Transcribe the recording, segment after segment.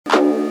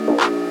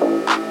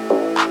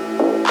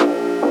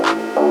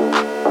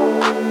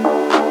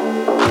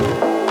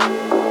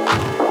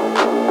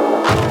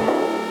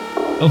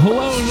Well,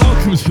 hello and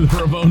welcome to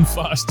the Ramon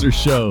Foster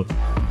Show,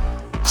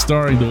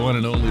 starring the one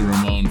and only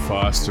Ramon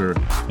Foster,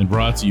 and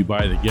brought to you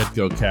by the Get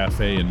Go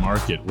Cafe and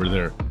Market, where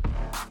they're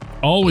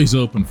always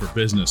open for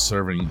business,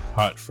 serving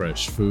hot,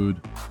 fresh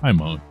food. Hi,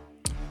 Mon.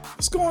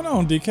 What's going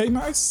on, DK?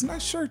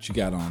 Nice shirt you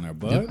got on there,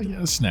 bud. Yeah,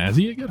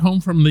 snazzy. I get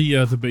home from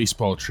the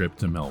baseball trip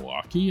to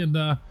Milwaukee, and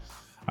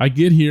I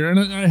get here,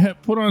 and I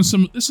have put on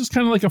some. This is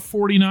kind of like a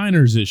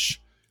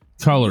 49ers-ish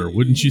color,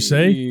 wouldn't you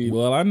say?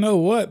 Well, I know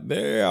what.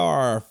 They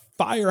are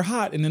fire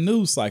hot in the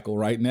news cycle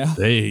right now.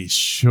 They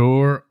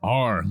sure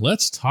are.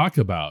 Let's talk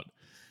about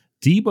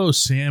Deebo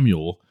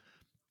Samuel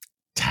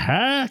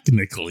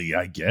technically,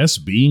 I guess,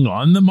 being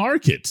on the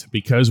market,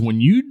 because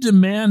when you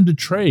demand a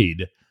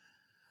trade,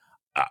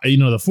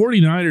 the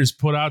 49ers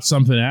put out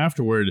something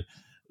afterward.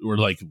 We're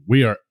like, we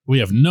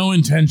have no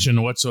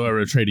intention whatsoever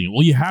of trading.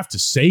 Well, you have to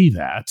say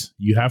that.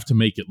 You have to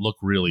make it look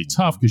really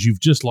tough because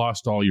you've just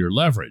lost all your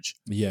leverage.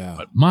 Yeah.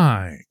 But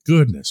my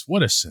goodness,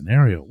 what a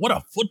scenario. What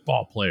a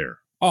football player.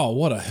 Oh,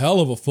 what a hell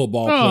of a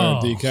football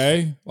player,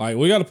 DK. Like,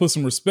 we got to put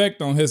some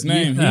respect on his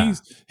name. Yeah.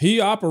 He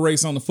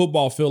operates on the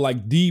football field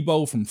like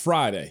Deebo from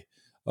Friday.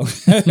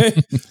 Okay.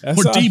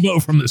 Or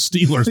Deebo from the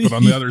Steelers, but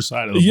on the other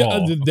side of the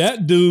ball. Yeah,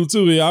 that dude,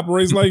 too. He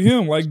operates like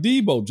him, like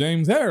Deebo,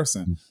 James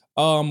Harrison.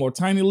 Or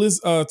Tiny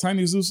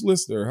Zeus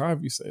Lister,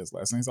 however you say his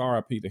last name. It's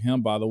RIP to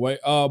him, by the way.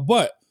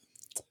 But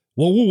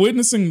what we're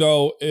witnessing,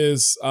 though,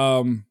 is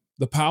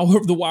the power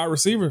of the wide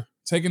receiver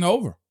taking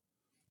over.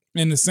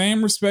 In the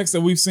same respects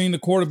that we've seen the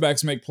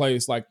quarterbacks make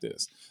plays like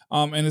this.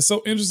 And it's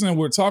so interesting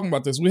we're talking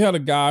about this. We had a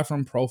guy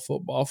from Pro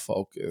Football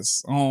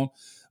Focus on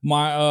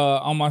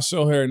my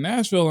show here in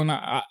Nashville, and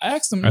I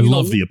asked him. I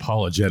love the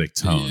apologetic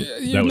tone.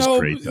 That was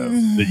great, though,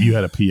 that you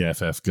had a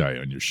PFF guy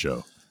on your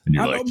show. And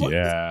you're like,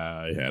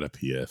 yeah, I had a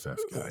PFF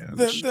guy on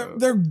the show.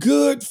 They're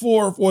good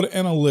for the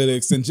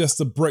analytics and just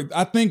to break.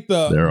 I think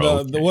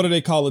the what do they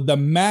call it? The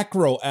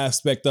macro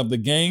aspect of the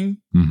game.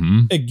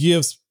 Mm-hmm. It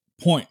gives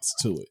points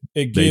to it.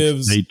 It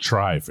gives. They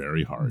try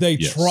very hard. They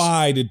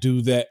try to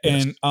do that,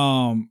 yes.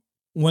 And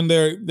when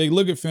they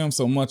look at film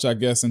so much, I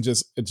guess, and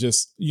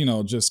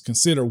just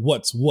consider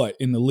what's what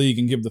in the league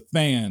and give the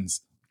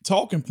fans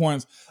talking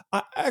points.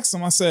 I asked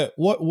them. I said,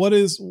 what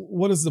is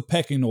the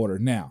pecking order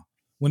now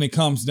when it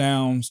comes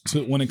down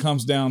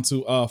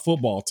to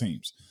football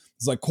teams?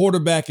 It's like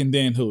quarterback and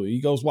then who? He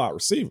goes wide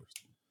receivers.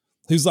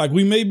 He's like,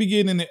 we may be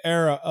getting in the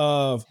era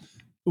of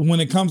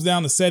when it comes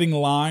down to setting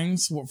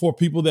lines for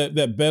people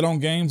that bet on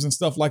games and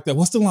stuff like that.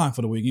 What's the line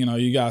for the week?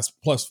 You guys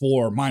 +4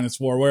 or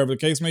 -4, wherever the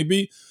case may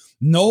be.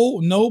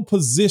 No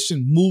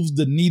position moves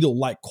the needle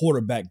like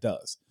quarterback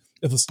does.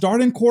 If a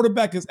starting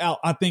quarterback is out,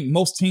 I think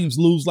most teams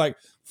lose like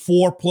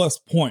 4+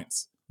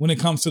 points when it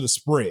comes to the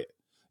spread.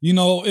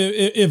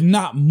 If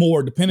not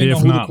more, depending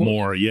on who not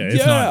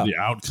the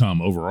outcome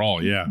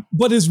overall, yeah.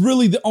 But it's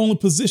really the only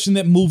position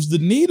that moves the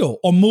needle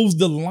or moves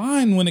the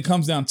line when it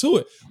comes down to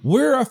it.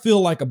 Where I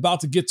feel like about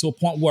to get to a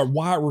point where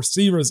wide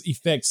receivers'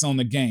 effects on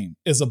the game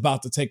is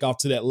about to take off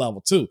to that level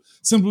too.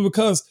 Simply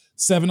because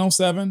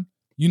 7-on-7,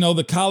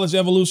 the college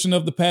evolution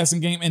of the passing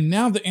game, and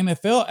now the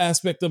NFL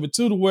aspect of it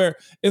too, to where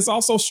it's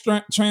also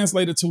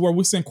translated to where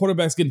we're seeing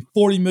quarterbacks getting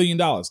 $40 million.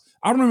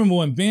 I remember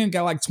when Ben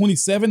got like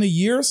 27 a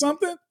year or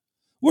something.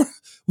 We're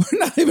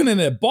not even in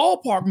that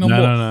ballpark no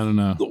more.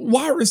 No. The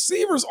wide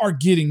receivers are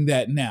getting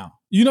that now.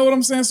 You know what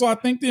I'm saying? So I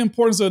think the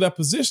importance of that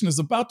position is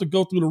about to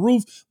go through the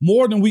roof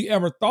more than we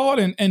ever thought.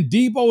 And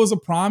Deebo is a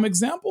prime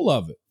example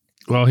of it.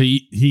 Well,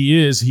 he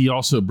is. He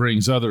also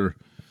brings other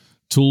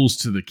tools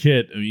to the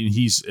kit. I mean,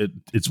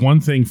 it's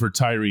one thing for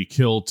Tyreek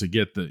Hill to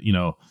get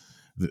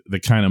the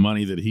kind of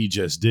money that he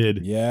just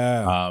did.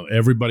 Yeah.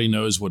 Everybody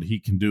knows what he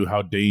can do,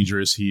 how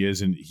dangerous he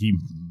is, and he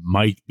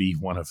might be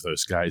one of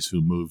those guys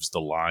who moves the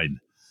line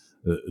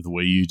the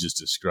way you just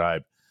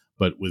described.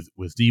 But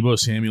with Deebo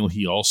Samuel,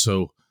 he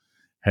also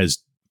has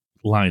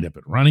lined up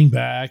at running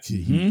back.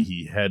 Mm-hmm.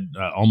 He had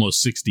almost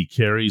 60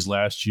 carries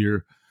last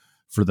year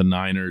for the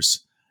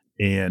Niners,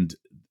 and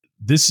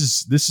this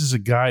is a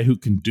guy who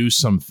can do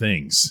some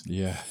things.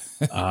 Yeah.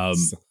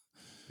 And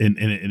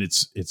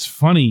it's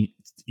funny,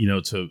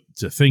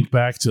 to think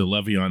back to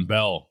Le'Veon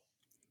Bell,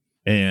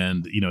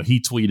 and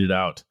he tweeted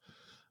out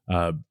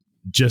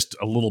just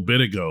a little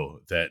bit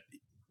ago that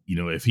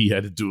if he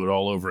had to do it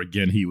all over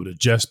again, he would have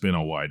just been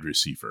a wide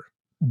receiver.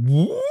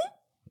 What?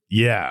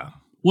 Yeah.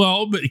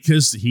 Well,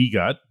 because he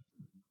got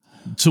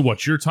to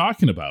what you're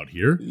talking about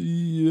here.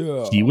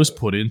 Yeah. He was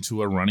put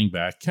into a running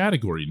back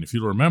category. And if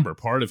you remember,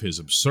 part of his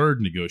absurd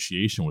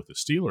negotiation with the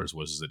Steelers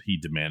was that he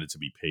demanded to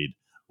be paid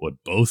what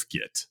both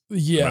get.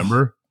 Yeah.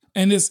 Remember?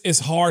 And it's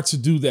hard to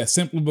do that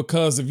simply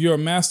because if you're a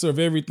master of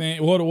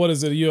everything, what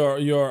is it?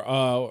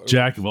 You're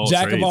jack of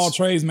all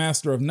trades,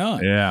 master of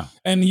none. Yeah.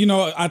 And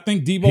I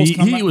think Deebo's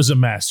he was a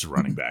master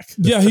running back.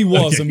 Yeah, he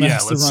was a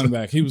master running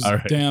back. He was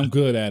right. damn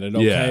good at it.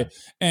 Okay. Yeah.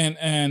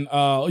 And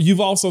you've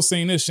also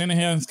seen this.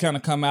 Shanahan's kind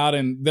of come out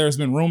and there's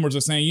been rumors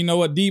of saying, you know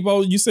what,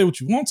 Deebo, you say what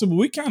you want to, but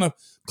we kind of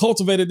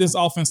cultivated this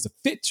offense to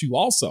fit you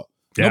also.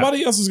 Yeah.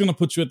 Nobody else is going to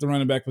put you at the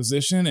running back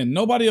position, and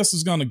nobody else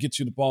is going to get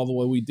you the ball the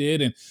way we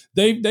did. And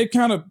they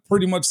kind of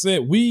pretty much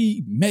said,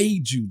 we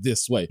made you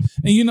this way.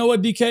 And you know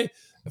what, DK?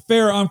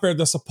 Fair or unfair,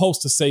 they're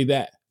supposed to say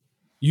that.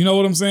 You know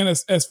what I'm saying?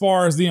 As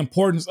far as the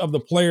importance of the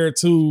player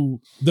to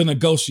the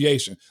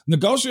negotiation.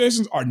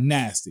 Negotiations are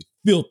nasty,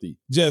 filthy.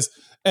 Just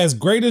as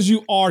great as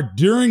you are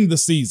during the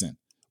season,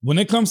 when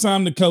it comes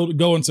time to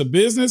go into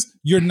business,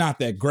 you're not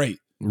that great.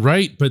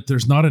 Right, but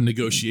there's not a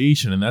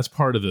negotiation, and that's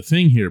part of the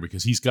thing here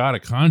because he's got a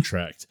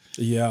contract.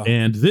 Yeah.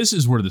 And this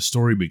is where the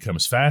story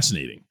becomes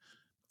fascinating,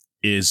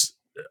 is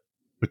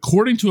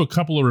according to a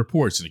couple of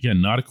reports, and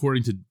again, not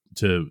according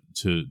to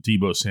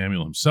Deebo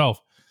Samuel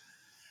himself,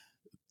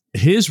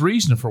 his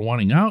reason for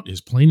wanting out is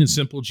plain and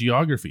simple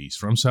geography. He's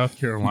from South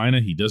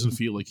Carolina. He doesn't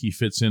feel like he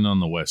fits in on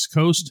the West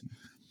Coast.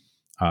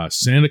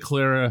 Santa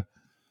Clara,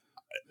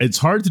 it's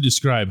hard to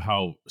describe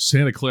how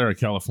Santa Clara,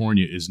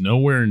 California is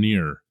nowhere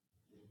near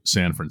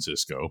San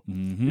Francisco.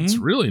 Mm-hmm. It's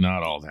really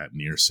not all that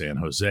near San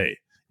Jose.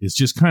 It's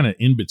just kind of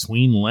in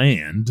between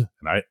land,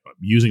 and I'm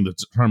using the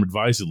term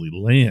advisedly,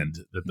 land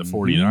that the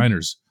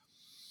 49ers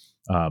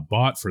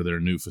bought for their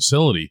new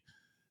facility.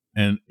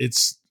 And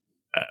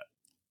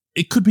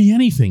it could be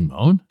anything,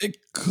 Moan. It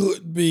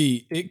could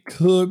be.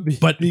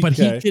 But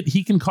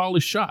he can call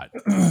his shot.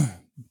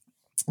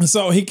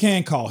 So he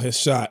can call his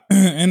shot.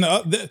 And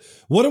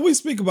what did we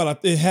speak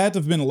about? It had to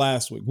have been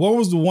last week. What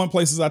was the one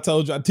places I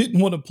told you I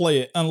didn't want to play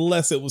it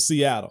unless it was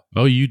Seattle?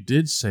 Oh, you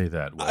did say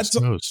that, West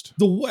Coast.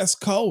 The West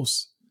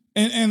Coast.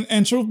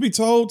 And truth be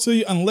told to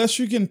you, unless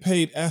you're getting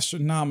paid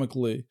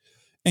astronomically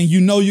and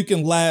you know you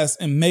can last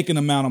and make an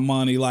amount of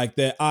money like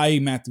that, i.e.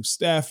 Matthew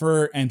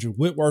Stafford, Andrew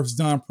Whitworth's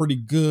done pretty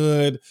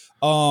good.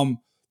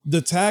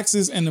 The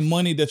taxes and the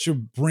money that you're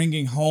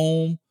bringing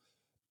home,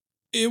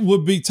 it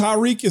would be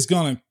Tyreek is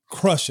going to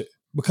crush it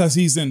because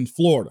he's in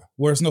Florida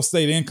where there's no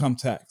state income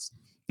tax.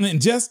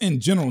 And just in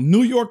general,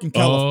 New York and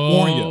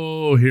California.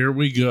 Oh, here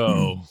we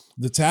go.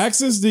 The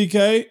taxes,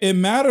 DK, it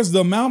matters the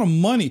amount of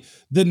money.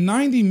 The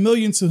 $90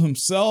 million to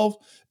himself,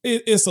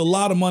 it's a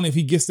lot of money if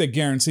he gets that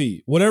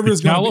guaranteed. Whatever it's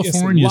going to be,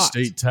 California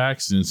state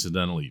tax,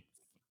 incidentally,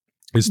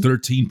 is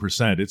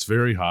 13%. It's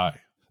very high.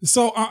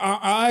 So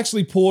I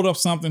actually pulled up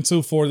something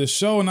too for this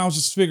show, and I was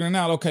just figuring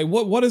out, okay,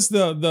 what is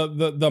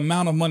the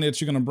amount of money that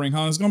you're going to bring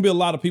home? There's going to be a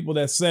lot of people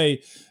that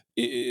say,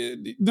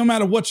 no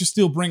matter what, you're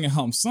still bringing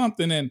home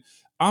something. And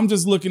I'm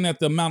just looking at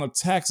the amount of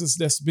taxes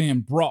that's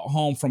being brought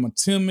home from a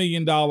 $10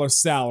 million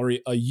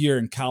salary a year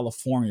in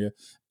California.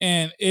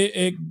 And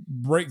it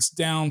breaks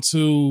down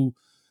to,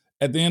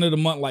 at the end of the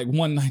month, like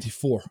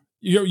 $194.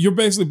 You're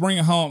basically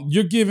bringing home,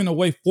 you're giving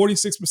away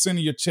 46% of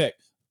your check.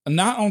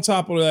 Not on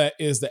top of that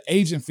is the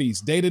agent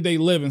fees, day-to-day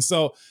living.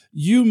 So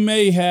you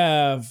may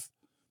have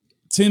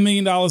 $10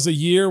 million a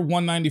year,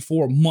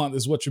 $194 a month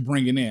is what you're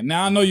bringing in.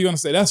 Now, I know you're going to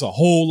say that's a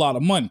whole lot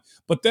of money,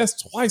 but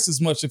that's twice as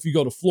much if you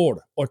go to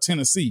Florida or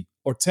Tennessee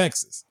or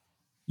Texas,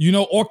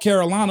 or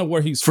Carolina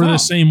where he's from. For the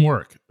same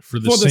work, for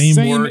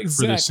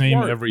the same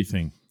work.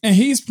 Everything. And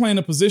he's playing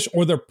a position,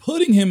 or they're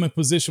putting him in a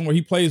position where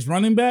he plays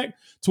running back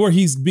to where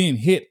he's being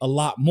hit a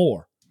lot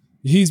more.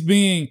 He's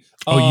being...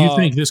 you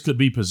think this could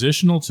be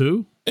positional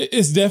too?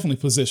 It's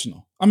definitely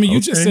positional. I mean, you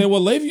just said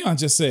what Le'Veon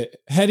just said.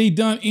 Had he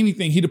done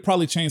anything, he'd have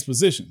probably changed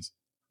positions.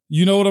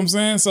 You know what I'm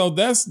saying? So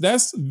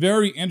that's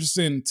very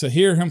interesting to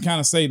hear him kind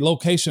of say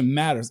location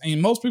matters.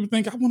 And most people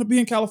think, I want to be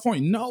in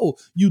California. No,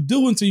 you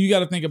do until you got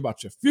to think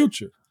about your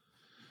future.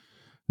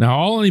 Now,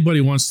 all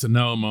anybody wants to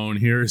know, Moan,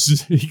 here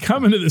is he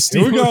coming to the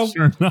Steelers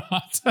or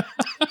not?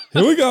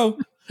 Here we go.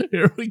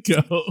 Here we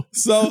go.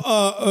 So,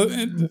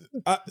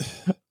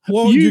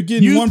 you're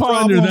getting one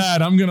ponder problem.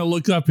 That. I'm going to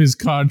look up his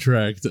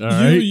contract. All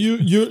right.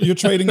 You're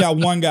trading out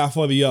one guy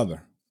for the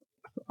other.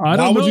 I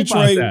don't know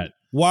about that.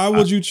 Why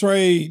would you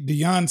trade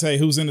Deontay,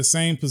 who's in the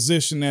same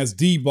position as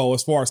Deebo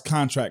as far as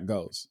contract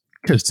goes?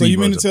 So you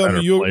mean to tell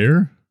me you're a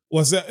player?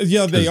 What's that?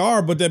 Yeah, they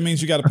are, but that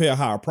means you got to pay a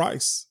higher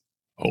price.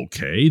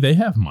 Okay, they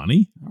have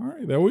money. All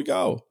right, there we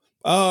go.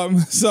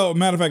 So,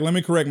 matter of fact, let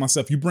me correct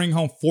myself. You bring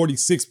home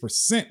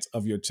 46%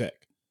 of your check.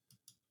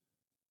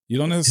 You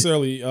don't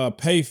necessarily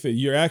pay for.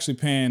 You're actually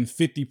paying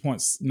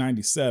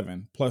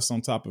 50.97 plus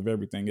on top of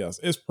everything else.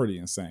 It's pretty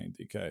insane,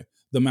 DK.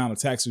 The amount of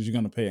taxes you're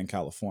going to pay in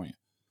California.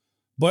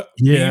 But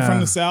being from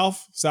the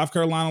South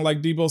Carolina,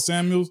 like Deebo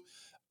Samuels,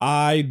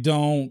 I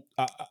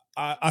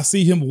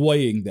see him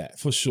weighing that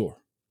for sure.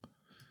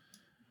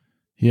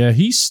 Yeah,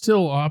 he's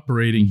still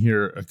operating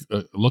here.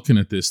 Looking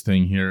at this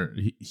thing here,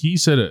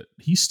 he's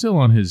still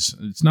on his.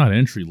 It's not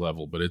entry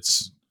level, but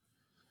it's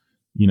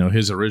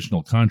his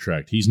original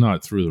contract. He's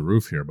not through the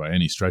roof here by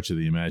any stretch of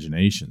the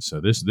imagination. So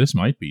this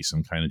might be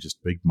some kind of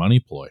just big money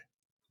ploy.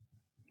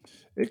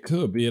 It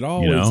could be. It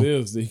always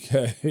is,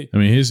 DK. I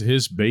mean,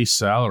 his base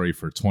salary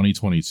for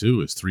 2022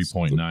 is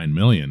 $3.9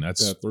 million.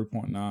 That's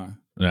 3.9.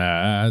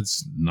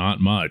 That's not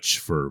much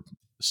for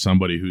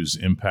somebody who's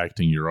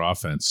impacting your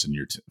offense and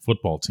your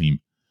football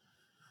team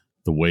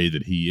the way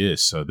that he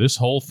is. So this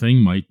whole thing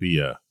might be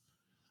a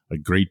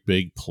great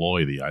big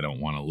ploy that I don't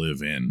want to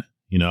live in.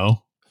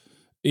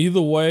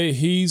 Either way,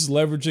 he's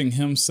leveraging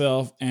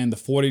himself, and the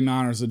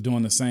 49ers are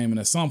doing the same. And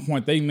at some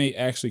point, they may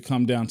actually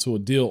come down to a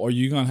deal, or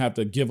you're going to have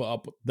to give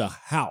up the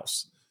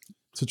house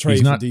to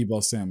trade for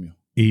Deebo Samuel.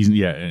 He's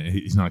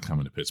not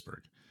coming to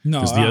Pittsburgh. No,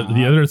 because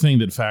the other thing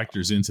that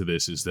factors into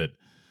this is that,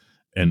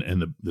 and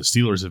the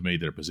Steelers have made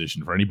their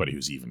position, for anybody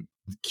who's even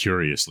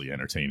curiously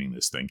entertaining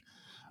this thing,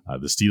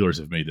 the Steelers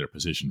have made their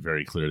position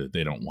very clear that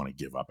they don't want to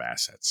give up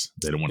assets.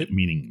 They don't want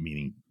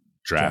meaning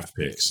draft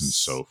picks and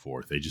so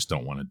forth. They just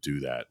don't want to do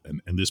that.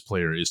 And this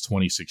player is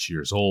 26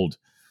 years old,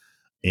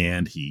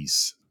 and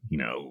he's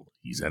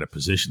at a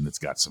position that's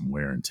got some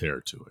wear and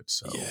tear to it.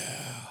 So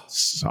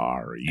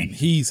sorry. And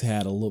he's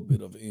had a little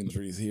bit of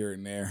injuries here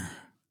and there.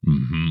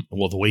 Mm-hmm.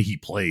 Well, the way he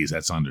plays,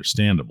 that's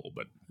understandable,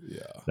 but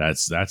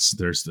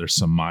there's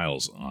some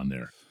miles on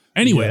there.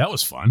 Anyway, that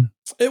was fun.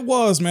 It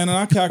was, man, and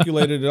I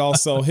calculated it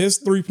also.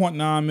 His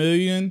 $3.9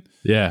 million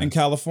in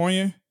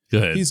California.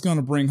 Good. He's going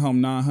to bring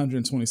home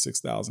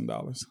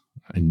 $926,000.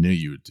 I knew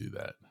you would do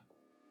that.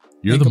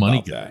 You're the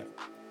money guy. That.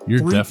 You're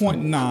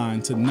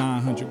 3.9 to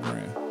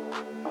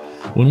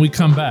 $900,000. When we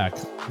come back,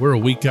 we're a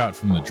week out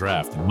from the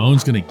draft, and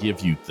Moan's going to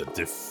give you the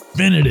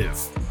definitive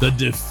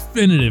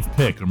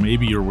pick, or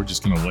maybe we're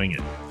just going to wing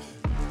it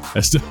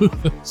as to who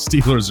the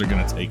Steelers are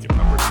going to take at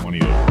number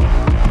 20 overall.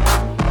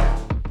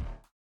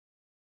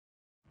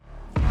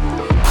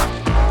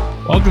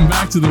 Welcome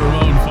back to the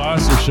Ramon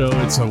Foster Show.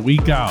 It's a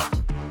week out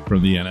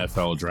from the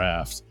NFL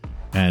draft.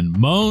 And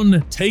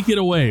Moan, take it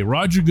away.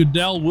 Roger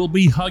Goodell will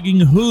be hugging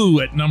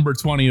who at number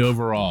 20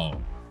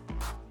 overall?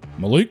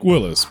 Malik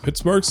Willis,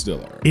 Pittsburgh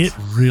Steelers.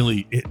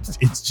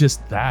 It's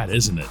just that,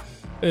 isn't it?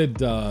 It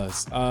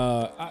does.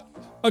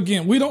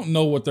 Again, we don't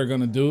know what they're going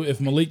to do if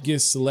Malik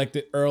gets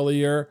selected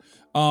earlier.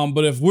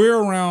 But if we're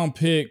around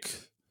pick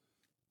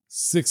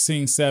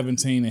 16,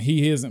 17, and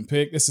he isn't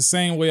picked, it's the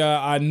same way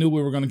I knew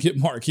we were going to get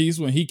Marquise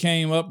when he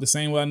came up, the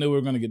same way I knew we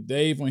were going to get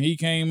Dave when he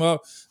came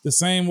up, the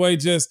same way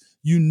just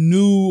you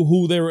knew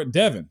who they were.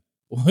 Devin.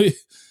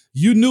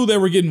 You knew they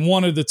were getting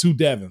one of the two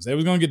Devins. They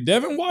were going to get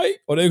Devin White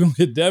or they were going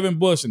to get Devin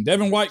Bush. And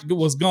Devin White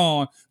was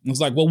gone. It was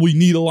like, well, we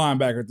need a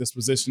linebacker at this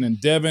position. And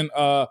Devin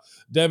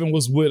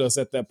was with us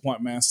at that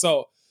point, man.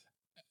 So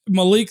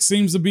Malik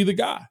seems to be the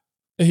guy.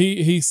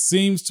 He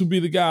seems to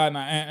be the guy.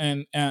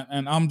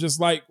 And I'm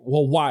just like,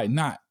 well, why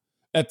not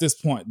at this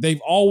point?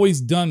 They've always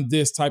done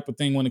this type of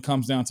thing when it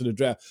comes down to the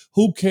draft.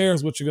 Who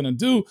cares what you're going to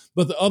do?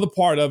 But the other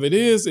part of it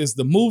is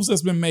the moves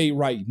that's been made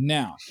right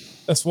now,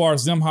 as far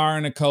as them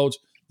hiring a coach,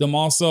 them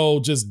also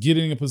just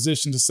getting in a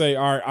position to say,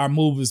 all right, our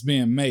move is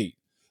being made.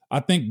 I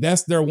think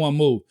that's their one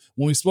move.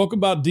 When we spoke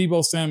about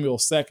Deebo Samuel a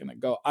second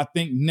ago, I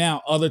think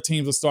now other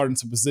teams are starting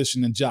to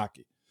position and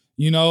jockey.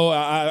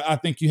 I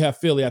think you have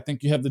Philly. I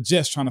think you have the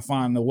Jets trying to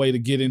find a way to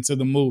get into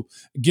the move,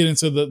 get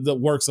into the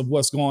works of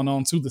what's going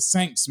on to the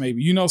Saints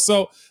maybe.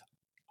 So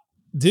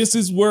this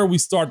is where we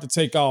start to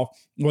take off,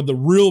 where the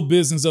real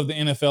business of the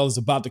NFL is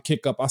about to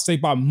kick up. I say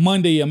by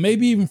Monday or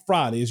maybe even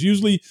Friday. It's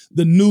usually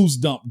the news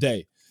dump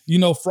day.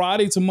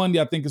 Friday to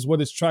Monday, I think, is where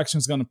this traction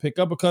is going to pick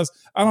up, because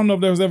I don't know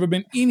if there's ever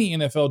been any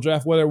NFL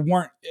draft where there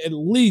weren't at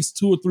least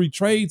 2 or 3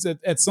 trades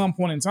at some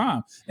point in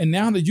time. And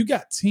now that you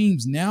got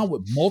teams now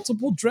with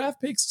multiple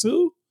draft picks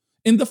too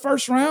in the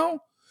first round,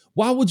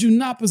 why would you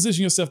not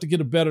position yourself to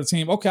get a better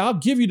team? Okay, I'll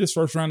give you this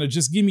first round, and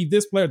just give me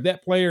this player,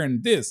 that player,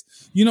 and this.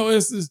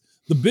 It's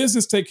the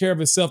business take care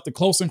of itself the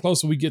closer and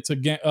closer we get to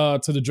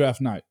the draft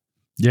night.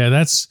 Yeah,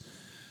 that's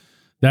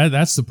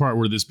the part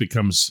where this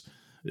becomes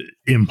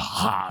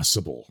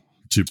impossible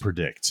to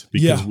predict,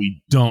 because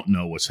we don't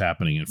know what's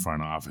happening in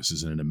front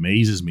offices. And it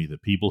amazes me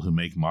that people who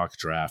make mock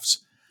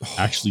drafts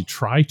actually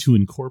try to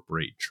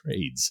incorporate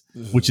trades,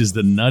 which is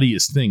the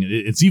nuttiest thing.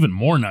 It's even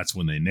more nuts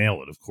when they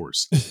nail it, of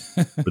course.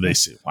 But they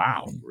say,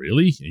 wow,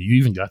 really? You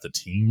even got the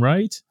team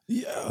right?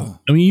 Yeah.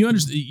 I mean, you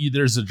understand,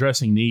 there's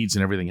addressing needs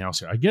and everything else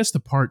here. I guess the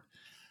part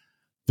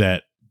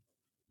that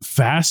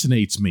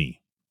fascinates me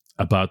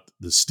about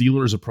the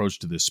Steelers' approach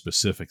to this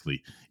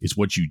specifically is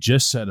what you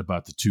just said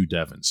about the two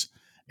Devins.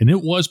 And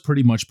it was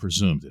pretty much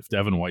presumed if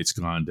Devin White's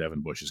gone,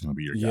 Devin Bush is going to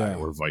be your guy,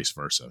 or vice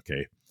versa,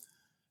 okay?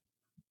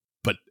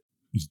 But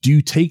do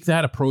you take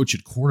that approach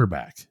at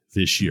quarterback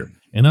this year?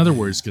 In other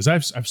words, because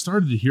I've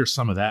started to hear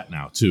some of that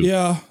now too.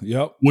 Yeah,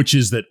 yep. Which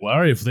is that, well,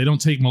 all right, if they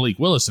don't take Malik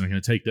Willis, then they're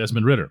going to take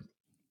Desmond Ridder.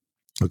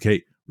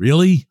 Okay,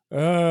 really?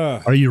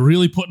 Are you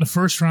really putting a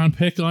first-round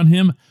pick on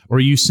him? Or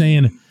are you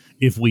saying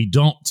if we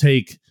don't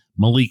take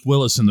Malik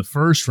Willis in the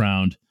first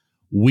round,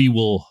 we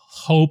will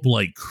hope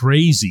like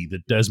crazy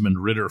that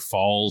Desmond Ridder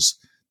falls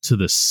to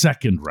the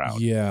second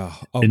round? Yeah.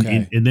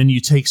 Okay. And then you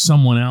take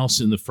someone else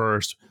in the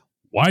first,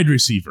 wide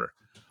receiver,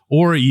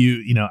 or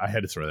I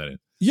had to throw that in.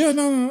 Yeah,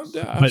 no,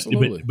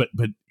 absolutely. But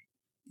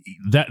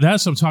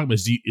that's what I'm talking about.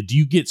 Is do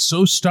you get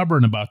so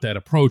stubborn about that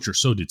approach, or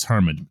so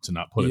determined to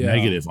not put a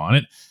negative on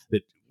it,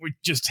 that we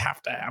just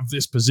have to have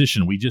this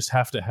position? We just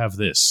have to have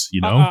this,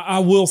 I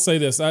will say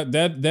this.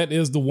 That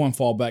is the one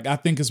fallback. I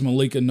think it's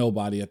Malik and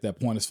nobody at that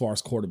point as far as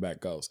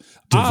quarterback goes.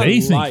 Do they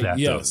think that,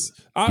 yes.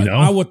 though?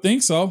 I would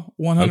think so.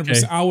 100%.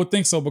 Okay. I would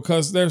think so,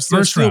 because there's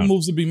still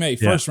moves to be made.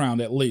 First round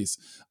at least.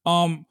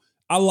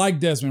 I like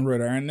Desmond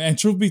Ridder, and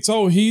truth be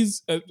told,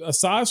 he's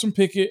aside from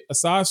Pickett,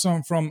 aside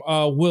from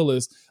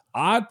Willis,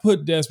 I'd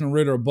put Desmond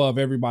Ridder above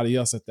everybody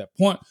else at that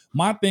point.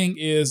 My thing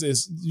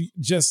is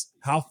just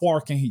how far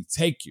can he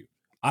take you?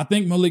 I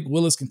think Malik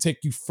Willis can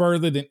take you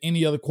further than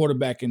any other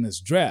quarterback in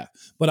this draft.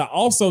 But I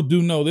also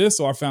do know this,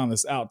 or I found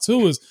this out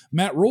too, is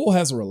Matt Rule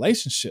has a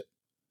relationship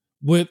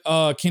with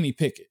Kenny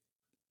Pickett,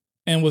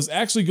 and was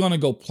actually going to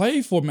go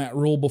play for Matt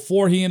Rule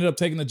before he ended up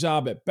taking the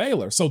job at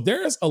Baylor. So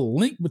there is a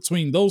link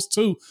between those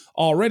two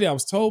already. I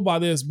was told by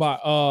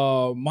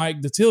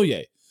Mike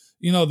Detillier.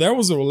 There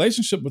was a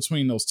relationship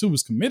between those two. He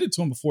was committed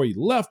to him before he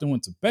left and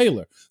went to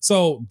Baylor.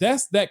 So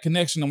that's that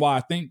connection, and why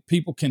I think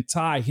people can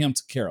tie him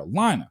to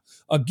Carolina.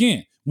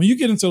 Again, when you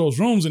get into those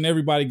rooms and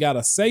everybody got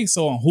to say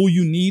so on who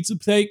you need to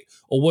take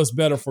or what's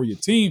better for your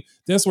team,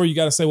 that's where you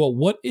got to say, well,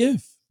 what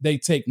if they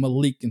take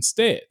Malik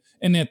instead?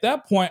 And at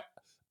that point,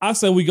 I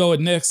say we go at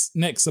next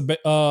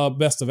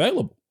best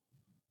available.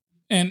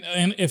 And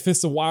if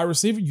it's a wide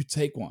receiver, you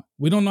take one.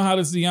 We don't know how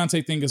this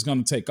Deontay thing is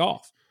going to take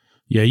off.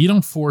 Yeah, you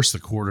don't force the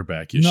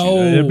quarterback issue.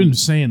 No. I've been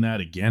saying that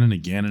again and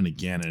again and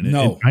again. And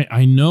no.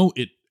 I know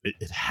it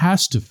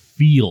has to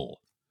feel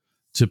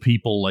to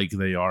people like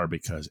they are,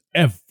 because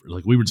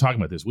like we were talking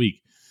about this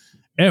week,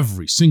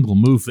 every single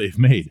move they've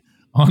made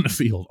on the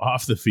field,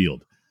 off the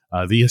field,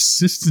 the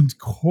assistant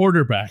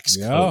quarterback's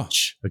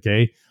coach,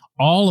 okay,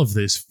 all of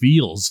this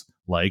feels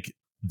like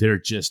they're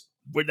just,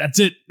 that's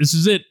it. This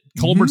is it.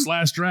 Colbert's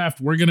last draft.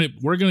 We're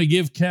gonna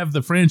give Kev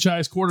the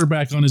franchise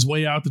quarterback on his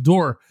way out the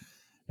door,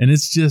 and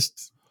it's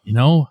just,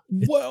 how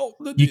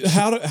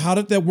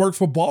did that work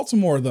for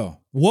Baltimore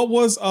though? What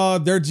was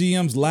their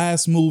GM's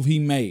last move he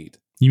made?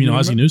 You mean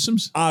Ozzie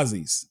Newsome's?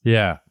 Ozzie's.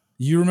 Yeah.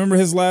 You remember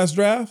his last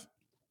draft?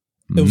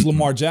 It was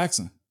Lamar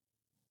Jackson.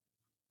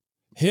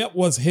 It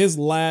was his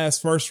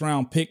last first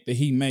round pick that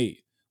he made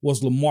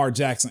was Lamar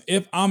Jackson.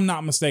 If I'm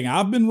not mistaken,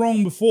 I've been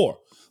wrong before,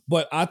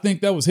 but I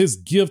think that was his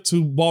gift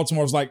to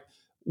Baltimore. It's like,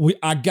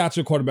 I got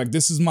your quarterback.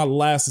 This is my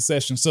last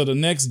succession. So the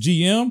next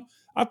GM,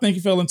 I think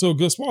he fell into a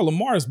good spot.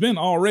 Lamar has been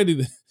already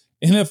the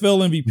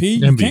NFL MVP.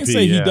 You can't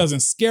say he doesn't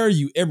scare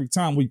you every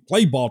time we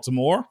play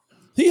Baltimore.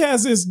 He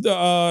has his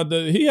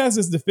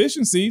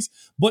deficiencies,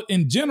 but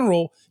in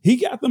general, he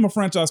got them a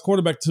franchise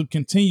quarterback to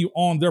continue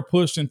on their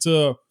push and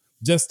to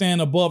just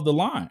stand above the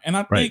line. And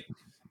I think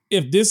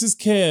if this is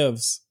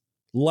Kev's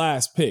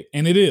last pick,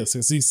 and it is,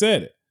 because he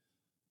said it,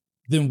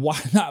 then why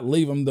not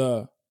leave him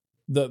the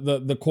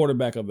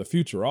quarterback of the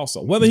future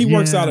also, whether he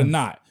works out or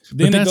not.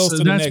 Then it goes to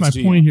the next That's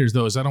my GM. point here,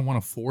 though, is I don't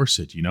want to force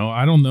it.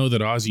 I don't know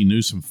that Ozzie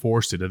Newsome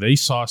forced it. They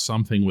saw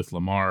something with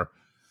Lamar,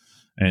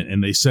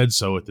 and they said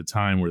so at the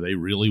time, where they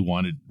really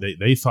wanted,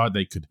 they thought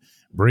they could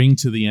bring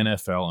to the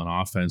NFL an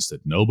offense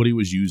that nobody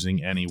was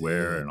using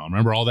anywhere. And I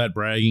remember all that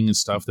bragging and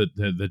stuff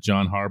that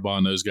John Harbaugh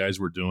and those guys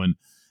were doing.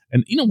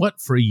 And you know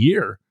what? For a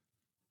year,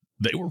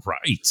 they were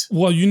right.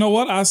 Well, you know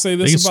what? I say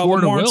this about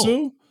Lamar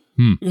too.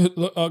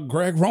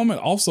 Greg Roman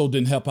also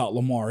didn't help out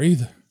Lamar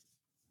either.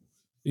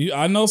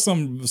 I know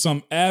some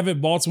avid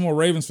Baltimore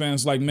Ravens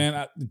fans like,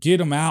 man, get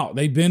him out.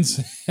 They've been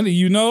saying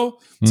it,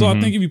 So I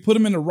think if you put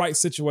him in the right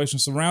situation,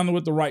 surrounded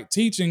with the right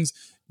teachings,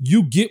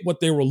 you get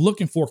what they were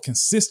looking for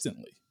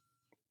consistently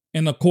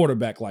in a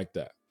quarterback like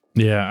that.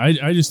 Yeah,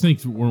 I just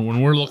think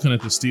when we're looking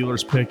at the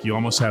Steelers pick, you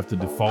almost have to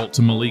default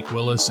to Malik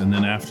Willis, and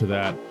then after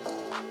that,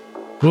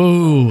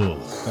 whoa,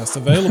 best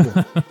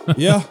available.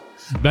 Yeah,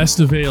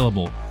 best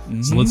available.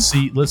 So let's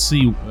see,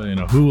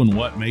 who and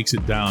what makes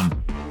it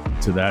down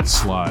to that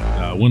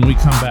slot when we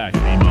come back.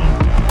 Ramon.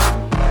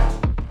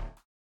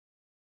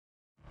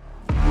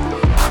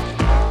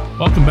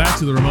 Welcome back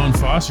to the Ramon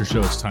Foster Show.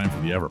 It's time for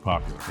the ever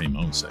popular Hey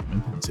Moan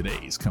segment, and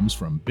today's comes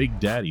from Big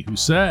Daddy, who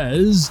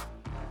says,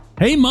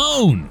 "Hey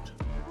Moan,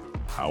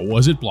 how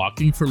was it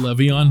blocking for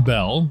Le'Veon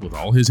Bell with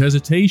all his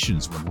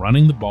hesitations when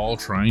running the ball,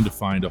 trying to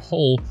find a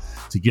hole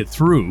to get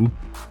through,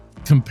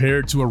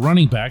 compared to a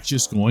running back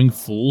just going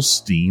full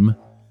steam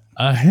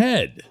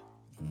ahead?"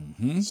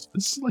 This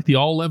is like the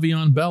all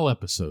Le'Veon Bell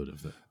episode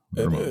of the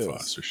Ramon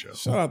Foster Show.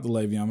 Shout out to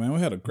Le'Veon, man. We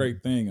had a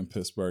great thing in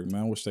Pittsburgh,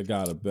 man. Wish they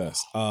got it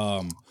best.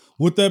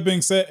 With that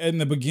being said, in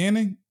the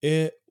beginning,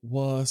 it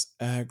was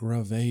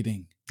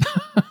aggravating.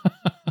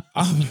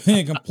 I'm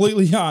being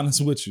completely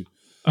honest with you.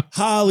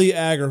 Highly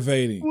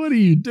aggravating. What are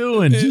you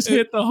doing? Just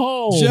hit the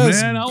hole,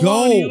 man. How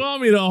long do you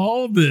want me to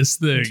hold this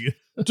thing?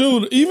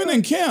 Dude, even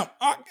in camp,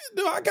 I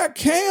got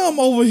Cam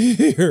over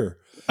here.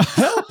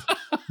 Help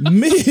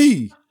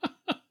me.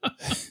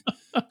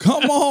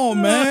 Come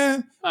on,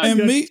 man. I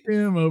got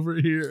Cam over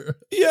here.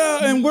 Yeah,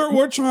 and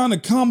we're trying to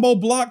combo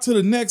block to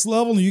the next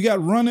level, and you got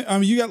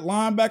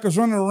linebackers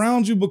running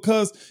around you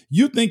because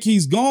you think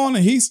he's gone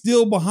and he's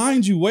still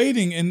behind you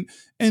waiting.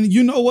 And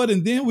you know what?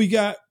 And then we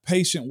got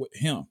patient with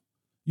him.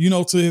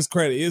 To his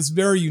credit, it's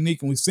very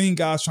unique, and we've seen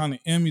guys trying to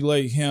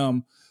emulate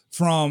him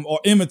or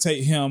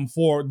imitate him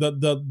for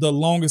the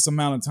longest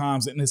amount of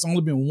times, and it's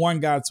only been one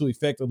guy to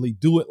effectively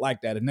do it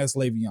like that, and that's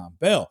Le'Veon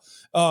Bell.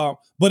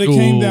 But it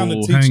came down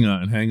to teaching.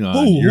 Hang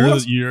on.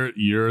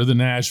 You're the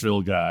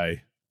Nashville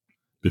guy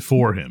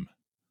before him,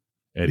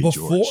 Eddie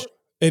George.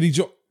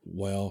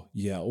 Well,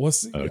 yeah.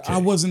 Okay. I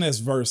wasn't as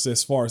versed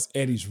as far as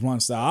Eddie's run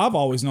style. I've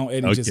always known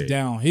Eddie just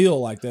downhill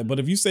like that. But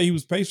if you say he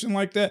was patient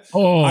like that,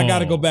 I got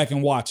to go back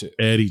and watch it.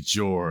 Eddie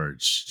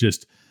George,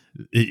 just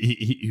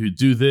he would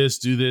do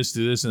this,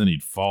 and then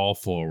he'd fall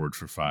forward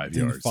for 5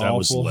 yards. That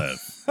was Lev.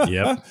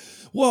 Yep.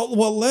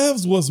 Well,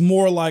 Lev's was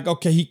more like,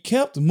 okay, he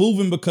kept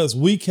moving because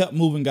we kept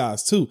moving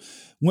guys too.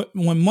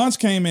 When Munch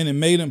came in and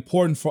made it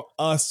important for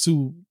us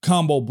to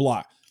combo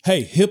block,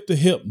 hey, hip to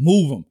hip,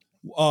 move him.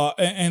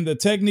 And the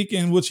technique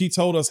in which he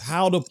told us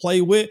how to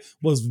play with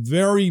was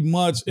very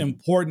much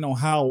important on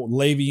how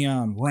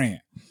Le'Veon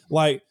ran.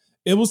 Like,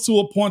 it was to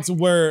a point to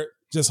where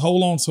just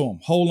hold on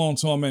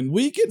to him. And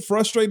we get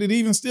frustrated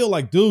even still,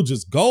 like, dude,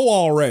 just go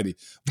already.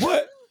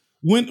 But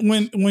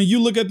when you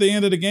look at the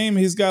end of the game,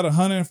 he's got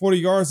 140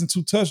 yards and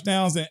 2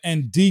 touchdowns,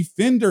 and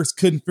defenders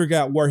couldn't figure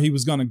out where he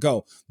was going to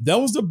go.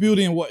 That was the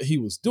beauty in what he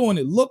was doing.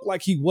 It looked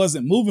like he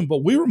wasn't moving,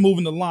 but we were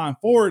moving the line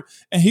forward,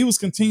 and he was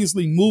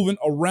continuously moving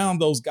around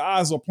those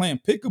guys or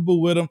playing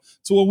peekaboo with them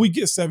to where we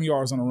get 7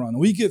 yards on a run and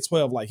we get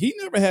 12. Like, he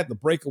never had the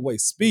breakaway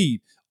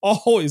speed.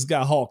 Always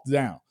got hawked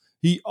down.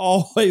 He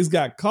always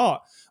got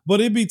caught. But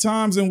it'd be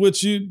times in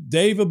which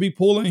Dave would be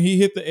pulling, he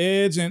hit the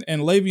edge, and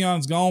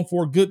Le'Veon's gone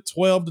for a good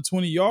 12 to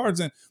 20 yards.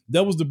 And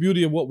that was the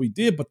beauty of what we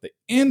did. But the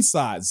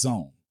inside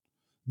zone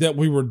that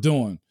we were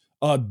doing,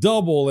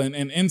 double and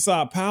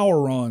inside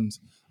power runs,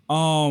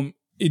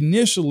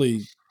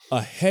 initially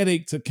a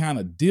headache to kind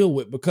of deal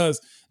with because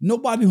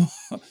nobody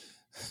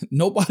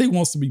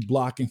wants to be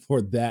blocking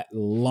for that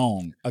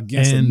long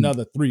against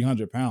another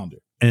 300-pounder.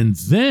 And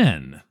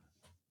then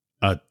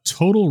a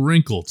total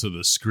wrinkle to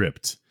the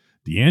script.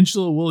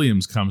 D'Angelo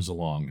Williams comes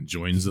along and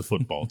joins the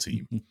football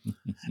team.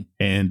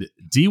 And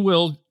D.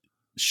 Will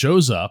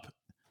shows up.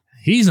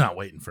 He's not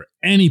waiting for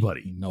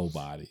anybody.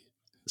 Nobody.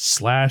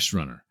 Slash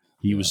runner.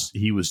 He was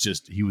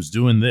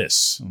doing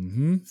this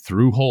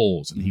through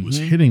holes, and he was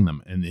hitting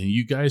them. And then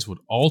you guys would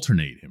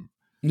alternate him.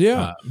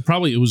 Yeah.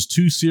 Probably it was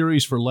 2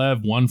 series for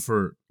Lev, one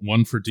for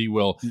D.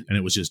 Will, and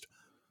it was just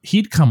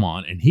he'd come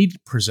on and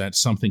he'd present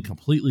something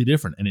completely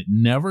different. And it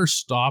never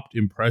stopped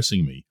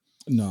impressing me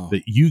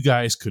that you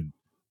guys could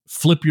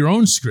flip your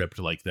own script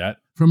like that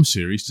from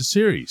series to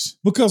series.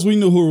 Because we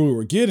knew who we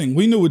were getting.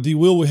 We knew with D.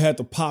 Will we had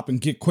to pop and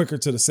get quicker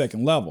to the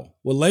second level.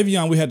 With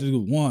Le'Veon, we had to do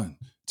 1,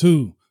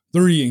 2,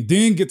 3, and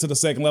then get to the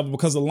second level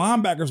because the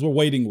linebackers were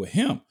waiting with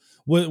him.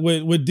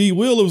 With D.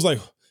 Will, it was like,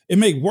 it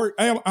made work.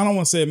 I don't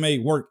want to say it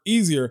made work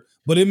easier,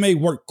 but it made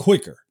work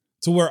quicker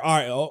to where,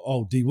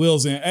 all right, D.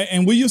 Will's in.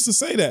 And we used to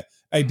say that,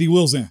 hey, D.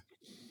 Will's in.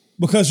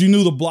 Because you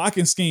knew the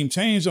blocking scheme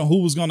changed on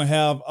who was going to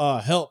have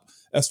help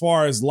as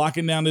far as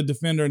locking down the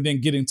defender and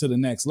then getting to the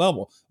next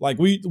level. Like,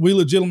 we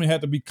legitimately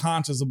had to be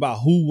conscious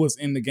about who was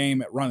in the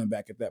game at running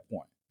back at that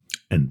point.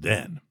 And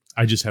then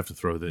I just have to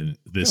throw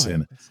this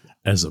in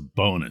as a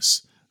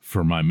bonus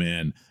for my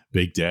man,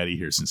 Big Daddy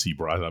here, since he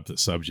brought up the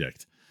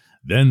subject.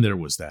 Then there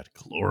was that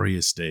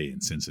glorious day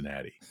in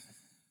Cincinnati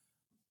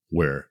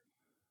where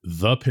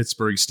the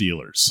Pittsburgh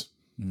Steelers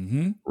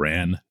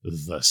ran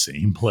the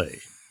same play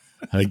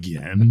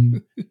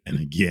again and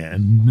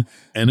again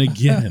and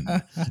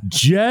again,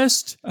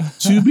 just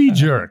to be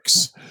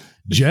jerks,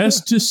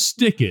 just to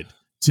stick it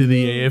to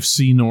the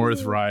AFC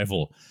North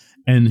rival.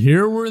 And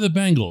here were the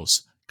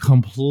Bengals,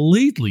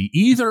 completely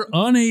either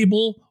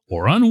unable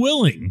or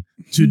unwilling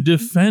to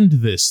defend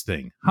this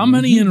thing. How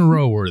many in a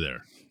row were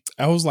there?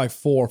 I was like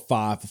 4 or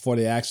 5 before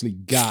they actually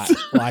got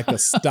like a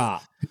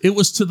stop. It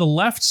was to the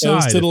left side. It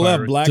was to the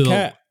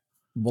left.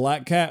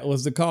 Black Cat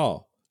was the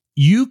call.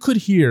 You could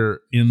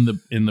hear in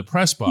the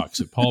press box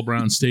at Paul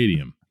Brown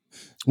Stadium,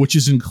 which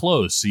is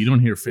enclosed, so you don't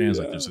hear fans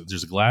like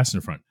there's a glass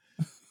in front.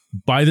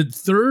 By the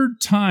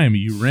third time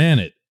you ran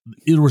it,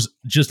 it was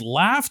just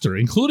laughter,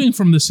 including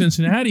from the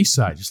Cincinnati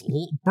side, just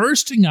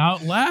bursting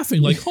out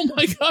laughing like, oh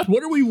my God,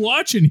 what are we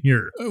watching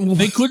here?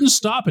 They couldn't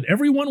stop it.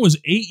 Everyone was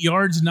 8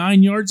 yards,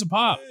 9 yards a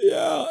pop.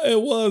 Yeah,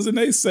 it was. And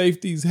they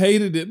safeties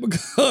hated it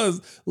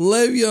because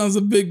Le'Veon's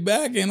a big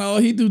back and all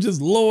he do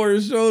just lower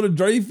his shoulder.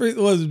 Drake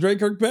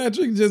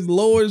Kirkpatrick just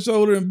lower his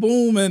shoulder and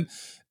boom. And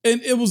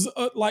it was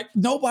like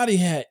nobody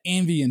had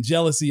envy and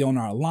jealousy on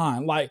our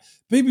line. Like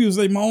people would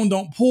say, Moan,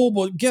 don't pull,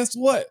 but guess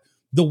what?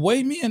 The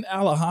way me and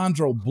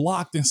Alejandro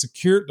blocked and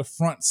secured the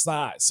front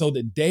side so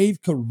that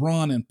Dave could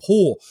run and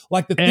pull.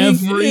 Like the thing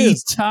every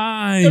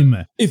time.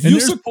 If you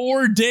there's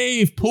poor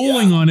Dave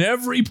pulling on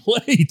every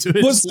play to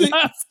his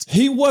left.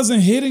 He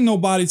wasn't hitting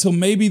nobody till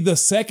maybe the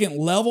second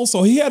level.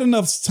 So he had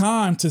enough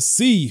time to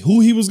see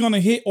who he was going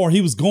to hit or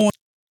he was going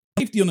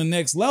safety on the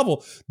next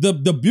level.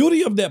 The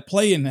beauty of that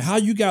play and how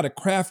you got to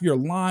craft your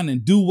line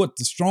and do what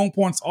the strong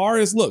points are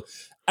is, look,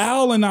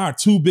 Al and I are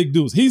two big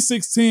dudes. He's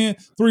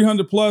 6'10",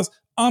 300 plus.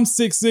 I'm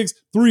 6'6",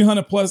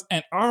 300 plus,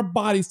 and our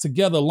bodies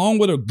together, along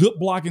with a good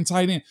blocking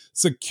tight end,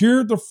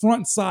 secured the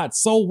front side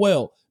so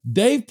well.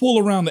 Dave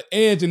pulled around the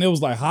edge, and it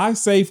was like, high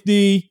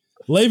safety,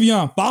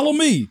 Le'Veon, follow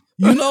me.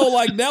 You know,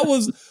 like that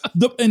was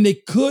and they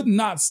could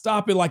not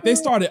stop it. Like they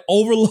started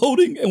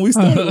overloading, and we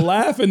started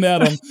laughing at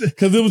them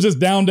because it was just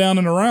down,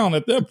 and around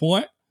at that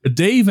point.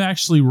 Dave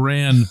actually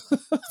ran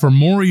for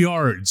more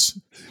yards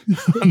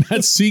on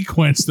that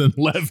sequence than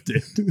Lev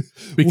did,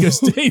 because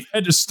Dave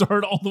had to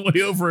start all the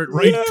way over at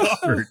right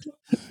guard.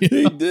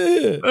 He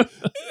did.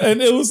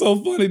 And it was so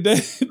funny.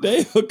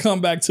 Dave would come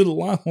back to the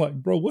line like,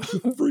 bro, what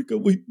the freak are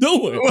we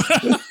doing?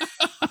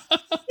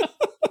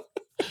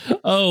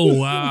 Oh,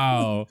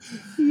 wow.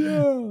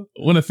 Yeah.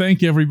 I want to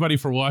thank everybody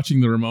for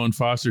watching the Ramon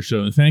Foster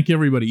Show, and thank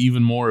everybody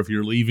even more if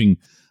you're leaving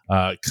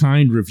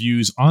kind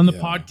reviews on the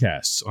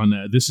podcasts.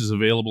 This is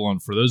available on,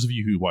 for those of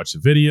you who watch the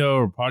video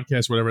or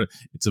podcast, whatever,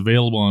 it's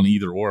available on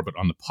either or. But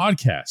on the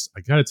podcast,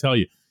 I got to tell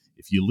you,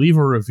 if you leave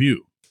a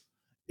review,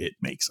 it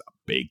makes a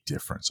big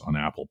difference on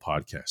Apple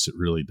Podcasts. It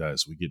really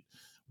does.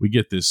 We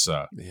get this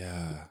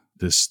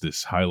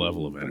this high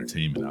level of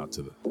entertainment out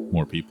to the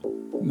more people.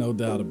 No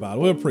doubt about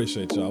it. We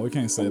appreciate y'all. We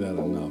can't say that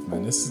enough,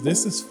 man. This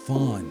is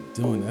fun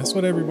doing that. That's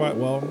what everybody.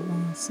 Well,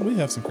 we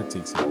have some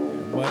critiques here,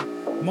 but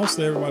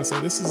mostly everybody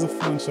say this is a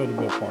fun show to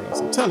be a part of.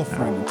 So tell a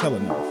friend and tell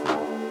another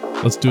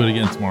friend. Let's do it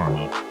again tomorrow,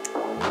 Mo.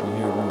 We'll be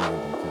here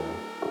tomorrow.